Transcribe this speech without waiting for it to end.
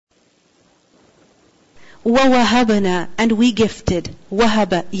وَوَهَبْنَا, and we gifted.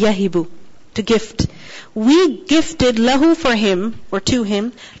 وَهَبَ يَهِبُ, to gift. We gifted lahu, for him, or to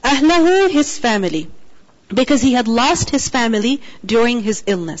him, ahlahu, his family. Because he had lost his family during his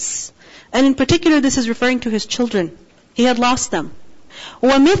illness. And in particular, this is referring to his children. He had lost them.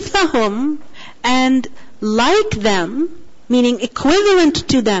 وَمِثْلَهُمْ, and like them, meaning equivalent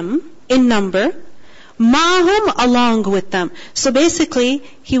to them in number, ma'hum, along with them. So basically,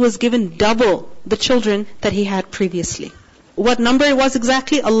 he was given double the children that he had previously. What number it was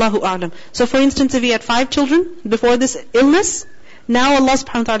exactly, Allahu A'lam. So for instance, if he had 5 children before this illness, now Allah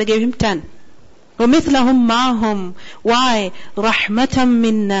subhanahu wa ta'ala gave him 10. وَمِثْلَهُمْ مَعْهُمْ. Why? رَحْمَةً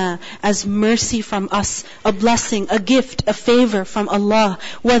مِنَّا, as mercy from us, a blessing, a gift, a favor from Allah.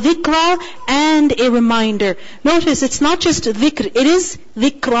 وَذِكْرَى, and a reminder. Notice, it's not just dhikr, it is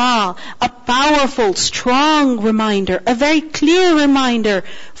dhikra, a powerful, strong reminder, a very clear reminder.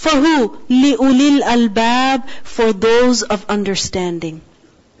 For who? لِأُولِي الْأَلْبَابِ, for those of understanding.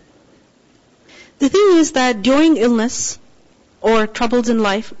 The thing is that during illness, or troubles in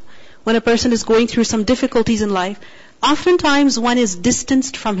life, when a person is going through some difficulties in life, oftentimes one is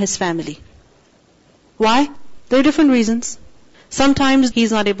distanced from his family. Why? There are different reasons. Sometimes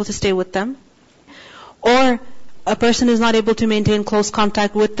he's not able to stay with them. Or a person is not able to maintain close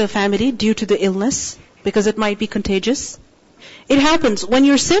contact with the family due to the illness, because it might be contagious. It happens. When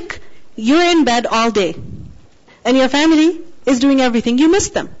you're sick, you're in bed all day. And your family is doing everything. You miss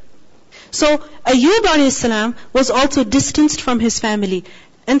them. So Ayyub alayhi salam was also distanced from his family.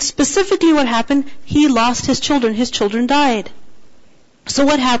 And specifically what happened? He lost his children. His children died. So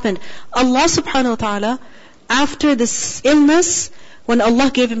what happened? Allah subhanahu wa ta'ala, after this illness, when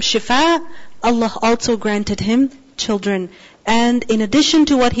Allah gave him shifa, Allah also granted him children. And in addition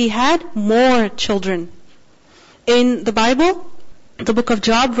to what he had, more children. In the Bible, the book of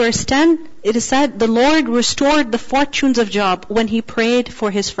Job, verse 10, it is said, the Lord restored the fortunes of Job when he prayed for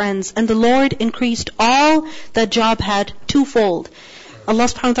his friends. And the Lord increased all that Job had twofold. Allah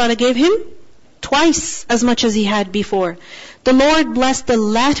subhanahu wa ta'ala gave him twice as much as he had before. The Lord blessed the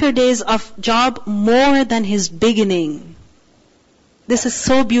latter days of Job more than his beginning. This is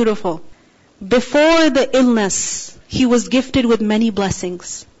so beautiful. Before the illness, he was gifted with many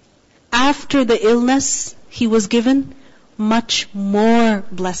blessings. After the illness, he was given much more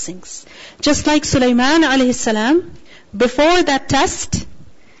blessings. Just like Sulaiman alayhi salam, before that test,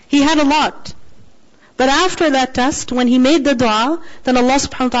 he had a lot. But after that test, when he made the dua, then Allah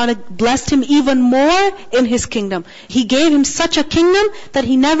subhanahu wa ta'ala blessed him even more in his kingdom. He gave him such a kingdom that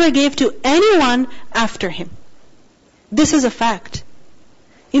he never gave to anyone after him. This is a fact.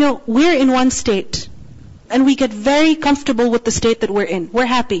 We're in one state, and we get very comfortable with the state that we're in. We're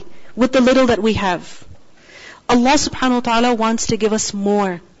happy with the little that we have. Allah subhanahu wa ta'ala wants to give us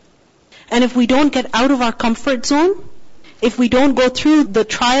more. And if we don't get out of our comfort zone, if we don't go through the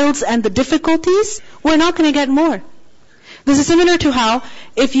trials and the difficulties, we're not going to get more. This is similar to how,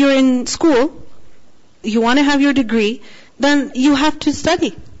 if you're in school, you want to have your degree, then you have to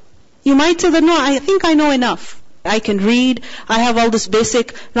study. You might say that, no, I think I know enough. I can read, I have all this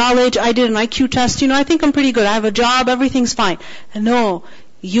basic knowledge, I did an IQ test, I think I'm pretty good, I have a job, everything's fine. No,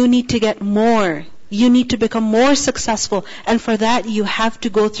 you need to get more. You need to become more successful. And for that, you have to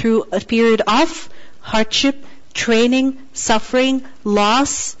go through a period of hardship, training, suffering,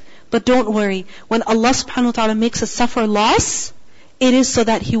 loss. But don't worry, when Allah subhanahu wa ta'ala makes us suffer loss, it is so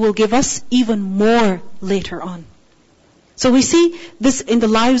that He will give us even more later on. So we see this in the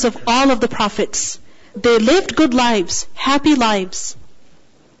lives of all of the prophets. They lived good lives, happy lives.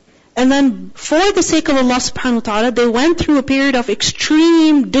 And then for the sake of Allah subhanahu wa ta'ala, they went through a period of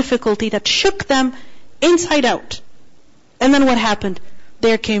extreme difficulty that shook them inside out. And then what happened?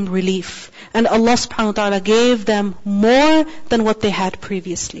 There came relief. And Allah subhanahu wa ta'ala gave them more than what they had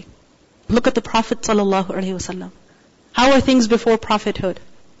previously. Look at the Prophet sallallahu alaihi wasallam. How are things before prophethood?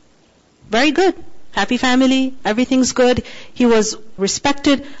 Very good. Happy family, everything's good. He was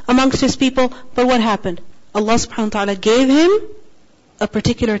respected amongst his people. But what happened? Allah subhanahu wa ta'ala gave him a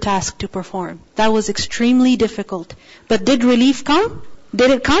particular task to perform. That was extremely difficult. But did relief come?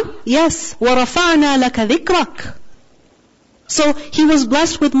 Did it come? Yes. وَرَفَعْنَا لَكَ ذِكْرَكَ. So he was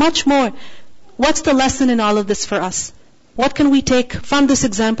blessed with much more. What's the lesson in all of this for us? What can we take from this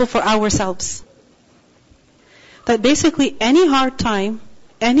example for ourselves? That basically any hard time,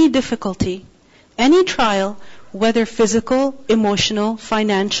 any difficulty, any trial, whether physical, emotional,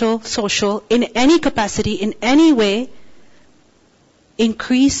 financial, social, in any capacity, in any way,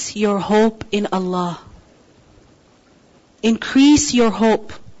 increase your hope in Allah. Increase your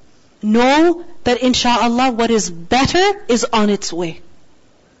hope. Know that insha'Allah what is better is on its way.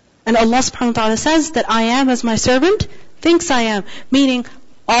 And Allah subhanahu wa ta'ala says that I am as my servant thinks I am. Meaning,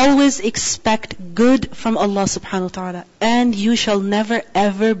 always expect good from Allah subhanahu wa ta'ala. And you shall never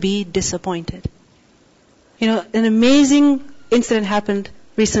ever be disappointed. An amazing incident happened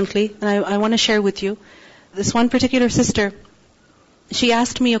recently, and I want to share with you. This one particular sister, she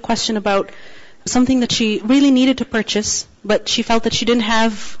asked me a question about something that she really needed to purchase, but she felt that she didn't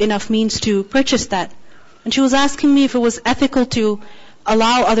have enough means to purchase that. And she was asking me if it was ethical to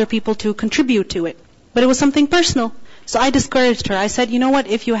allow other people to contribute to it. But it was something personal. So I discouraged her. I said, you know what,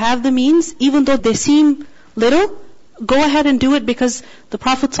 if you have the means, even though they seem little, go ahead and do it, because the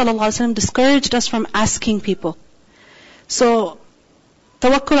Prophet ﷺ discouraged us from asking people. So,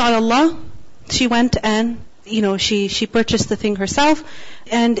 tawakkul ala Allah, she went and, she purchased the thing herself.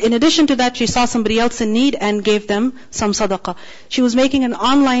 And in addition to that, she saw somebody else in need and gave them some sadaqah. She was making an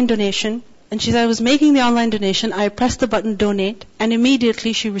online donation. And she said, I was making the online donation, I pressed the button donate, and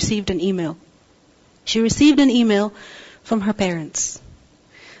immediately she received an email. She received an email from her parents,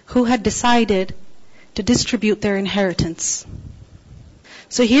 who had decided to distribute their inheritance.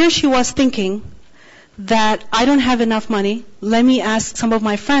 So here she was thinking that I don't have enough money, let me ask some of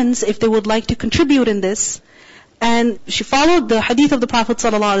my friends if they would like to contribute in this. And she followed the hadith of the Prophet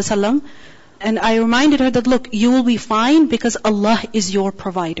ﷺ, and I reminded her that, look, you will be fine because Allah is your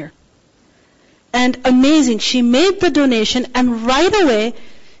provider. And amazing, she made the donation and right away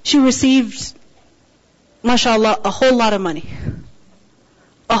she received, mashallah, a whole lot of money.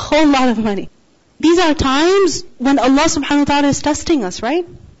 A whole lot of money. These are times when Allah subhanahu wa ta'ala is testing us, right?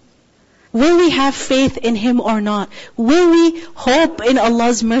 Will we have faith in Him or not? Will we hope in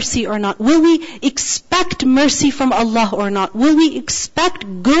Allah's mercy or not? Will we expect mercy from Allah or not? Will we expect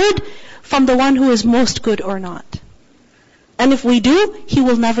good from the one who is most good or not? And if we do, He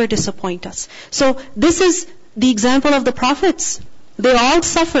will never disappoint us. So this is the example of the prophets. They all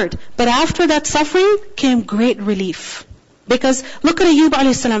suffered. But after that suffering came great relief. Because look at Ayyub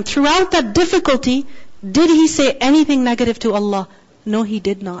alayhi salam. Throughout that difficulty, did he say anything negative to Allah? No, he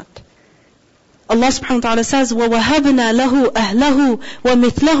did not. Allah subhanahu wa ta'ala says, وَوَهَبْنَا لَهُ أَهْلَهُ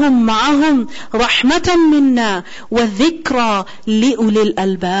وَمِثْلَهُمْ مَعَهُمْ رَحْمَةً مِنَّا وَذِكْرَى لِأُولِي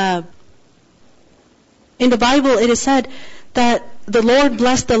الْأَلْبَابِ. In the Bible it is said that the Lord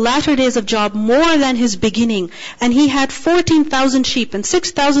blessed the latter days of Job more than his beginning. And he had 14,000 sheep and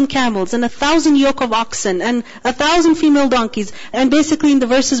 6,000 camels and 1,000 yoke of oxen and 1,000 female donkeys. And basically in the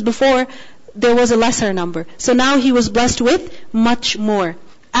verses before, there was a lesser number. So now he was blessed with much more.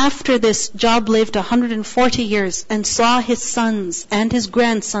 After this, Job lived 140 years and saw his sons and his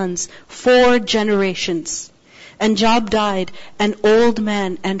grandsons 4 generations. And Job died an old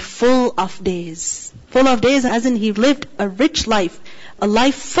man and full of days. Full of days as in he lived a rich life. A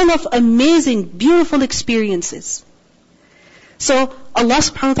life full of amazing, beautiful experiences. So Allah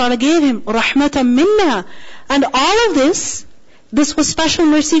subhanahu wa ta'ala gave him rahmatan minna. And all of this was special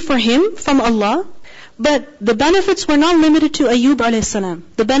mercy for him from Allah. But the benefits were not limited to Ayyub alayhi salam.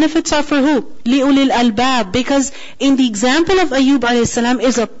 The benefits are for who? لِأُولِي الْأَلْبَابِ. Because in the example of Ayyub alayhi salam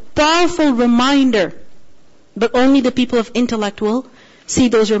is a powerful reminder. But only the people of intellect will see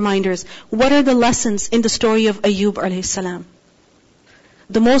those reminders. What are the lessons in the story of Ayyub alayhi salam?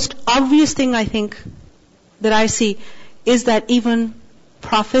 The most obvious thing I think that I see is that even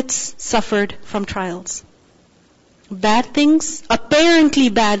prophets suffered from trials. Bad things, apparently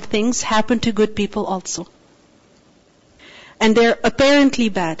bad things, happen to good people also. And they're apparently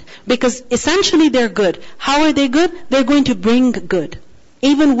bad. Because essentially they're good. How are they good? They're going to bring good.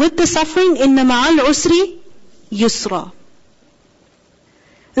 Even with the suffering, إِنَّ مَعَ الْعُسْرِ يُسْرًا.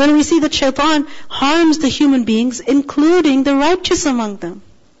 And then we see that shaitan harms the human beings, including the righteous among them.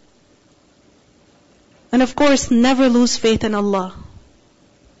 And of course, never lose faith in Allah.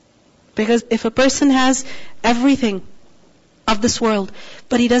 Because if a person has everything of this world,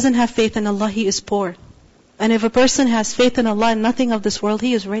 but he doesn't have faith in Allah, he is poor. And if a person has faith in Allah and nothing of this world,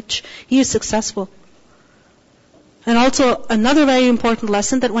 he is rich, he is successful. And also another very important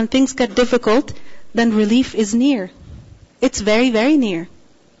lesson, that when things get difficult, then relief is near. It's very, very near.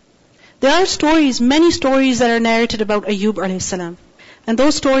 There are stories, many stories that are narrated about Ayyub alayhi salam. And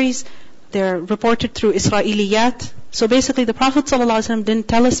those stories, they're reported through Isra'iliyat. So basically the Prophet ﷺ didn't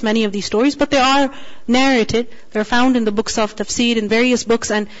tell us many of these stories, but they are narrated. They're found in the books of tafsir, in various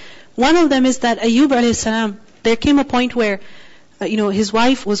books. And one of them is that Ayyub alayhi salam, there came a point where, his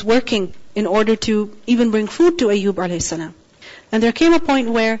wife was working in order to even bring food to Ayyub alayhi salam. And there came a point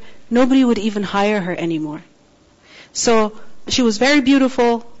where nobody would even hire her anymore. So she was very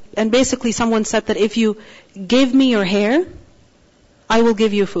beautiful, and basically someone said that if you give me your hair, I will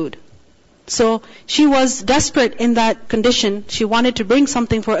give you food. So she was desperate in that condition. She wanted to bring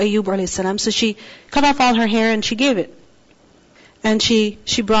something for Ayyub alayhi salam. So she cut off all her hair and she gave it. And she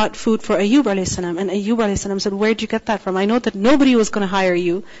brought food for Ayyub alayhi salam. And Ayyub alayhi salam said, where'd you get that from? I know that nobody was going to hire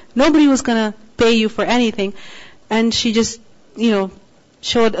you. Nobody was going to pay you for anything. And she just,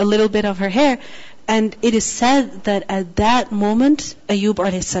 showed a little bit of her hair. And it is said that at that moment, Ayyub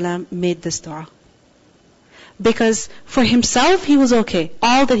alayhi salam made this dua. Because for himself, he was okay.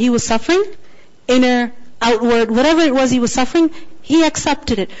 All that he was suffering, inner, outward, whatever it was he was suffering, he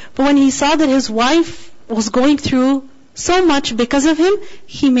accepted it. But when he saw that his wife was going through so much because of him,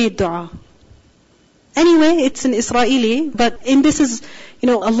 he made dua. Anyway, it's an Israeli, but in this is,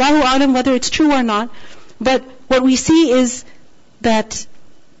 Allahu A'lam whether it's true or not. But what we see is that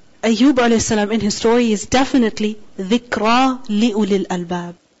Ayyub alayhi salam in his story is definitely ذِكْرَى لِأُولِي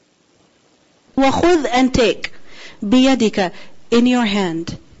الْأَلْبَابِ. وَخُذْ and take بِيَدِكَ in your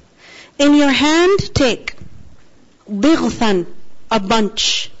hand. In your hand take ضِغْثًا a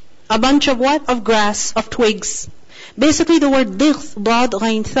bunch. A bunch of what? Of grass, of twigs. Basically the word ضِغْث, ضاد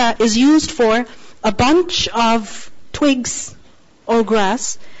غين ثاء is used for a bunch of twigs or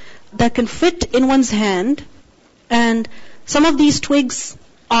grass that can fit in one's hand, and some of these twigs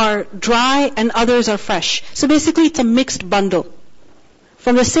are dry and others are fresh. So basically it's a mixed bundle.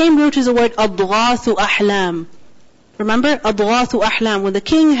 From the same root is the word أَضْغَاثُ أَحْلَامٍ. Remember? أَضْغَاثُ أَحْلَامٍ. When the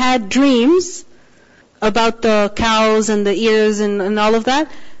king had dreams about the cows and the ears and all of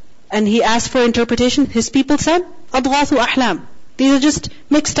that, and he asked for interpretation, his people said, أَضْغَاثُ أَحْلَامٍ. These are just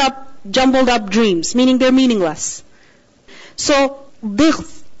mixed up, jumbled up dreams, meaning they're meaningless. So,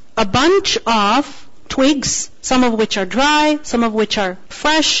 ضِغْث, a bunch of twigs, some of which are dry, some of which are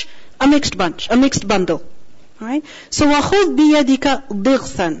fresh, a mixed bunch, a mixed bundle. Right? So وَخُذْ بِيَدِكَ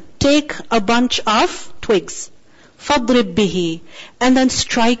ضِغْثًا. Take a bunch of twigs. فَضْرِبْ بِهِ. And then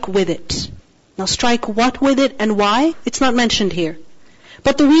strike with it. Now strike what with it and why? It's not mentioned here.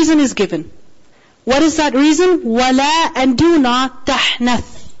 But the reason is given. What is that reason? وَلَا and do not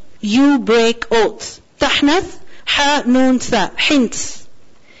تَحْنَثْ. You break oath. تَحْنَثْ ha nun tha. Hinth.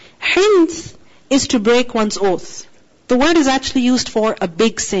 Hinth is to break one's oath. The word is actually used for a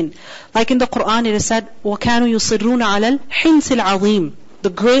big sin. Like in the Quran it is said, وَكَانُوا يُصِرُّونَ عَلَى الْحِنْسِ الْعَظِيمِ. The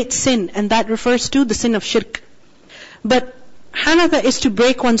great sin, and that refers to the sin of shirk. But hanatha is to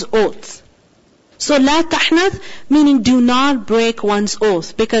break one's oath. So la tahnath, meaning do not break one's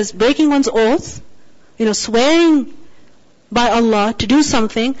oath. Because breaking one's oath, swearing by Allah to do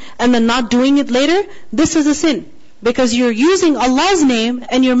something and then not doing it later, this is a sin. Because you're using Allah's name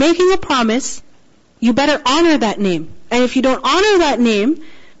and you're making a promise, you better honor that name. And if you don't honor that name,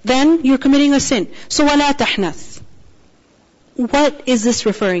 then you're committing a sin. So وَلَا تَحْنَثْ. What is this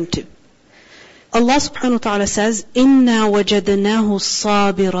referring to? Allah subhanahu wa ta'ala says, إِنَّا وَجَدْنَاهُ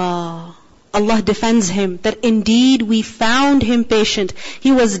صَابِرًا. Allah defends him, that indeed we found him patient.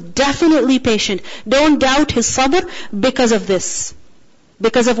 He was definitely patient. Don't doubt his sabr because of this.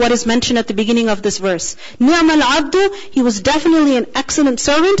 Because of what is mentioned at the beginning of this verse. نِعْمَ الْعَبْدُ. He was definitely an excellent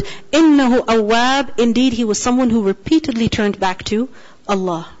servant. إِنَّهُ أَوَّابٌ. Indeed, he was someone who repeatedly turned back to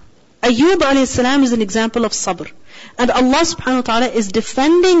Allah. Ayyub alayhi salam is an example of sabr. And Allah subhanahu wa ta'ala is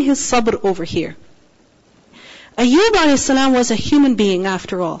defending his sabr over here. Ayyub alayhi salam was a human being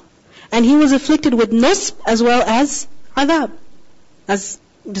after all. And he was afflicted with nusb as well as adab, as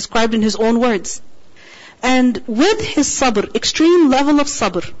described in his own words. And with his sabr, extreme level of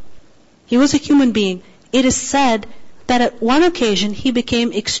sabr, he was a human being. It is said that at one occasion he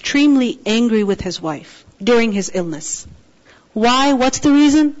became extremely angry with his wife during his illness. Why? What's the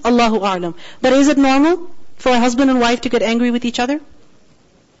reason? Allahu A'lam. But is it normal for a husband and wife to get angry with each other?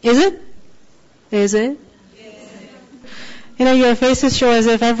 Is it? Is it? Your faces show as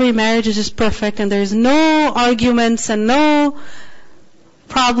if every marriage is just perfect and there's no arguments and no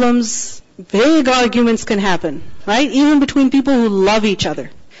problems. Big arguments can happen, right? Even between people who love each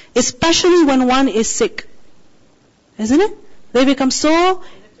other. Especially when one is sick. Isn't it? They become so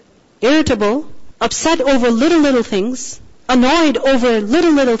irritable, upset over little things, annoyed over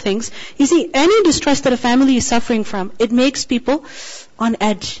little things. You see, any distress that a family is suffering from, it makes people on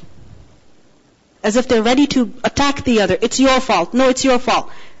edge. As if they're ready to attack the other. It's your fault. No, it's your fault.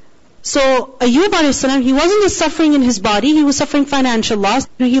 So Ayyub alayhi salam, he wasn't just suffering in his body, he was suffering financial loss.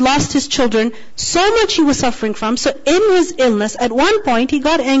 He lost his children. So much he was suffering from. So in his illness, at one point, he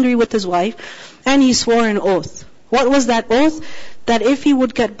got angry with his wife and he swore an oath. What was that oath? That if he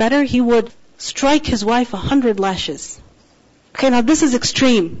would get better, he would strike his wife 100 lashes. Okay, now this is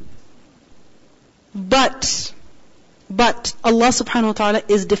extreme. But Allah subhanahu wa ta'ala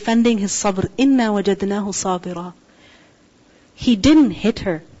is defending his sabr. إِنَّا وَجَدْنَاهُ صَابِرًا. He didn't hit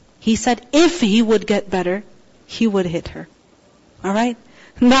her. He said if he would get better, he would hit her. Alright?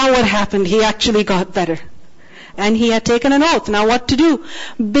 Now what happened? He actually got better. And he had taken an oath. Now what to do?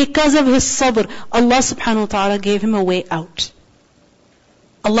 Because of his sabr, Allah subhanahu wa ta'ala gave him a way out.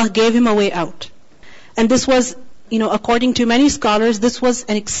 Allah gave him a way out. And this was, according to many scholars, this was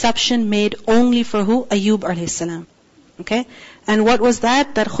an exception made only for who? Ayyub alayhi salam. Okay? And what was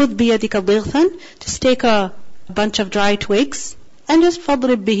that? That khud biyadika dhighan, just take a bunch of dry twigs and just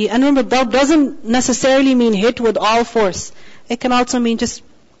fadrib bihi. And remember, that doesn't necessarily mean hit with all force. It can also mean just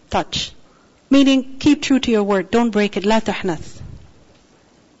touch. Meaning, keep true to your word. Don't break it. La tahnath.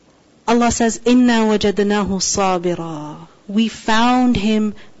 Allah says, Inna wajadnahu sabira. We found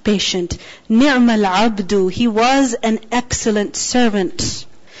him patient. Ni'mal abdu. He was an excellent servant.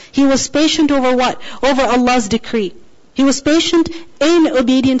 He was patient over what? Over Allah's decree. He was patient in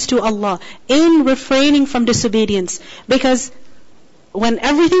obedience to Allah, in refraining from disobedience. Because when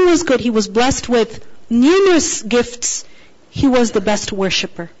everything was good, he was blessed with numerous gifts. He was the best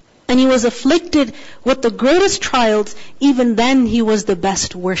worshipper. And he was afflicted with the greatest trials. Even then, he was the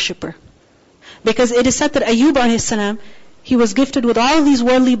best worshipper. Because it is said that Ayyub alayhi salam, he was gifted with all these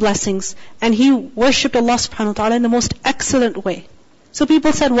worldly blessings, and he worshipped Allah subhanahu wa ta'ala in the most excellent way. So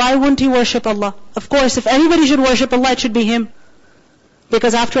people said, why wouldn't he worship Allah? Of course, if anybody should worship Allah, it should be him.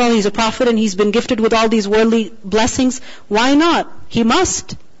 Because after all, he's a prophet and he's been gifted with all these worldly blessings. Why not? He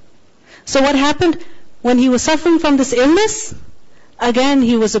must. So what happened? When he was suffering from this illness, again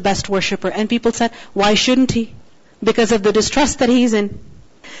he was the best worshipper. And people said, why shouldn't he? Because of the distress that he's in.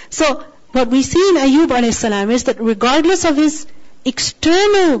 So, what we see in Ayyub alayhi salam is that regardless of his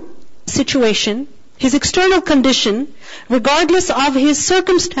external situation, his external condition, regardless of his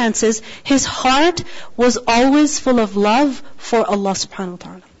circumstances, his heart was always full of love for Allah subhanahu wa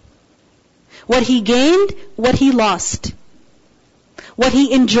ta'ala. What he gained, what he lost. What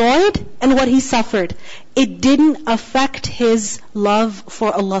he enjoyed and what he suffered. It didn't affect his love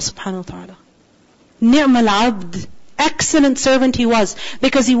for Allah subhanahu wa ta'ala. Ni'mal abd. Excellent servant he was.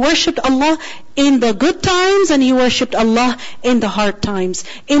 Because he worshipped Allah in the good times and he worshipped Allah in the hard times.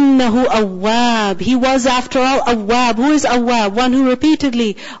 Innahu awwab. He was after all awwab. Who is awwab? One who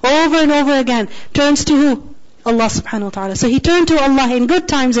repeatedly, over and over again, turns to who? Allah subhanahu wa ta'ala. So he turned to Allah in good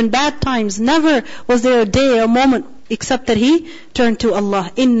times and bad times. Never was there a day, a moment, except that he turned to Allah.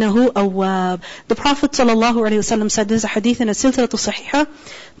 Innahu awwab. The Prophet ﷺ said, this is a hadith in a silsilatu sahihah,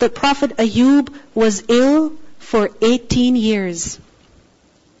 that Prophet Ayyub was ill for 18 years.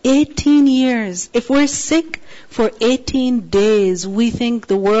 18 years. If we're sick for 18 days, we think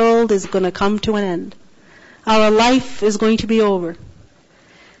the world is going to come to an end. Our life is going to be over.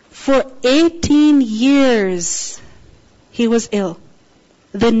 For 18 years, he was ill.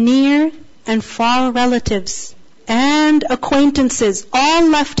 The near and far relatives and acquaintances all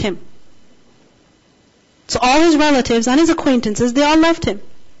left him. So all his relatives and his acquaintances, they all left him.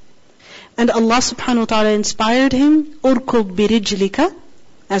 And Allah subhanahu wa ta'ala inspired him, Urkub birijlika,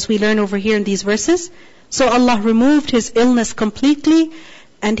 as we learn over here in these verses. So Allah removed his illness completely,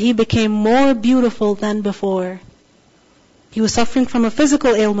 and he became more beautiful than before. He was suffering from a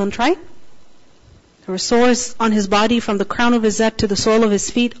physical ailment, right? There were sores on his body from the crown of his head to the sole of his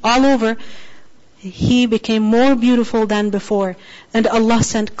feet, all over. He became more beautiful than before. And Allah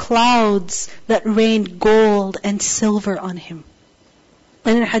sent clouds that rained gold and silver on him.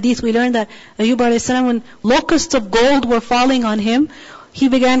 And in hadith we learned that Ayyub alayhi salam, when locusts of gold were falling on him, he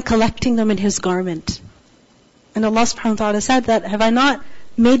began collecting them in his garment. And Allah subhanahu wa ta'ala said that, have I not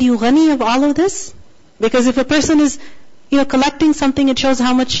made you ghani of all of this? Because if a person is, collecting something, it shows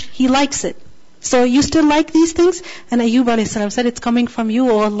how much he likes it. So you still like these things? And Ayyub alayhi salam said, it's coming from you,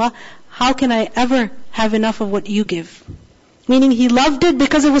 O Allah. How can I ever have enough of what you give? Meaning he loved it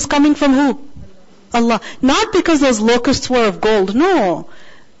because it was coming from who? Allah. Not because those locusts were of gold. No.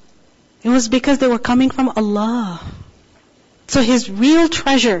 It was because they were coming from Allah. So his real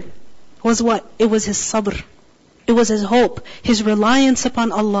treasure was what? It was his sabr. It was his hope. His reliance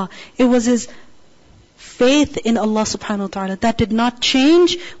upon Allah. It was his faith in Allah subhanahu wa ta'ala that did not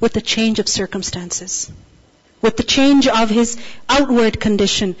change with the change of circumstances. With the change of his outward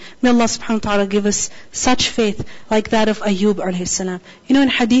condition. May Allah subhanahu wa ta'ala give us such faith like that of Ayyub alayhi salam. In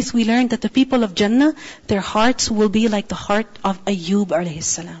hadith we learned that the people of Jannah, their hearts will be like the heart of Ayyub alayhi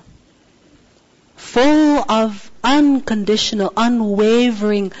salam. Full of unconditional,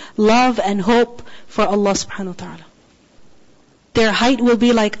 unwavering love and hope for Allah subhanahu wa ta'ala. Their height will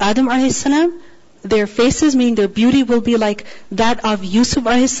be like Adam alayhi salam. Their faces, meaning their beauty, will be like that of Yusuf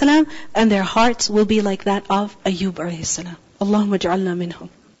alayhi salam, and their hearts will be like that of Ayyub alayhi salam. Allahumma ja'alna minhum.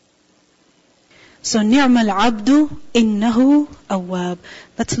 So, نِعْمَ الْعَبْدُ إِنَّهُ أَوَّابٌ.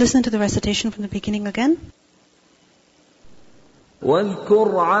 Let's listen to the recitation from the beginning again.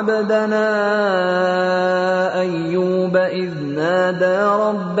 واذكر عبدنا أيوب إذ نادى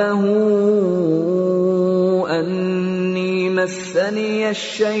ربه أني مسني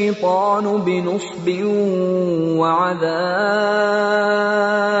الشيطان بنصب وعذاب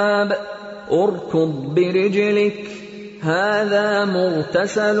اركض برجلك هذا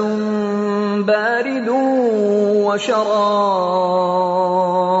مغتسل بارد وشراب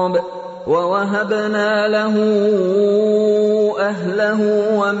ووهبنا له أهله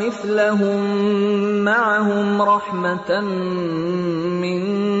ومثلهم معهم رحمة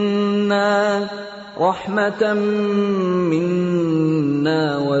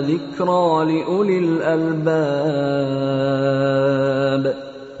منا وذكرى لأولي الألباب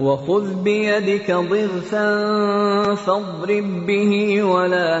وخذ بيدك ضغثا فاضرب به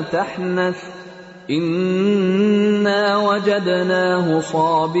ولا تحنث إنا وجدناه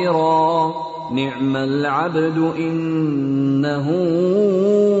صابرا نعم العبد إنه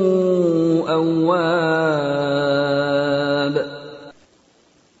أواب.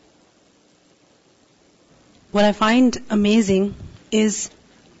 What I find amazing is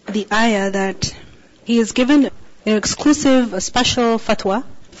the ayah that he is given an exclusive, a special fatwa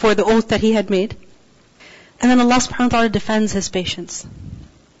for the oath that he had made. And then Allah subhanahu wa ta'ala defends his patience.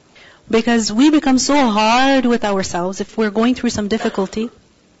 Because we become so hard with ourselves if we're going through some difficulty.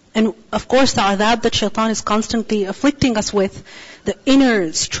 And of course the adhab that shaitan is constantly afflicting us with, the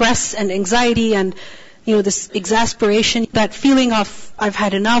inner stress and anxiety and this exasperation, that feeling of, I've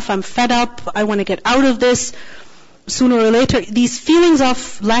had enough, I'm fed up, I want to get out of this, sooner or later, these feelings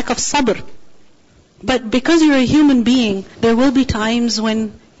of lack of sabr. But because you're a human being, there will be times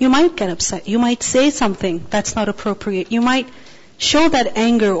when you might get upset, you might say something that's not appropriate, you might show that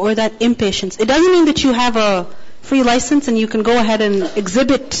anger or that impatience. It doesn't mean that you have a free license and you can go ahead and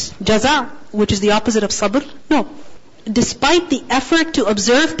exhibit jaza, which is the opposite of sabr. No. Despite the effort to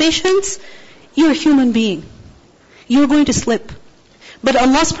observe patience, you're a human being. You're going to slip. But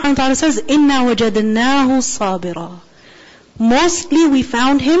Allah subhanahu wa ta'ala says, إِنَّا وَجَدْنَاهُ صَابِرًا. Mostly we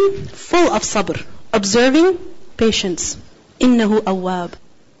found him full of sabr, observing patience. إِنَّهُ أَوَّابٌ.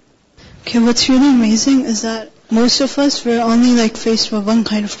 Okay, what's really amazing is that most of us, we're only faced with one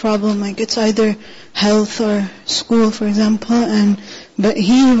kind of problem, it's either health or school, for example, but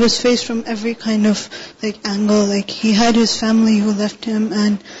he was faced from every kind of angle. He had his family who left him,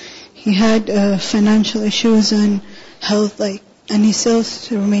 and he had financial issues and health, and he still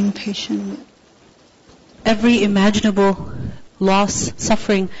remained patient. Every imaginable loss,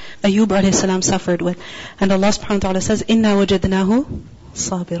 suffering, Ayyub alayhi salam suffered with. And Allah subhanahu wa ta'ala says, إِنَّا وَجَدْنَاهُ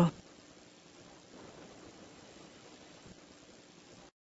صَابِرًا.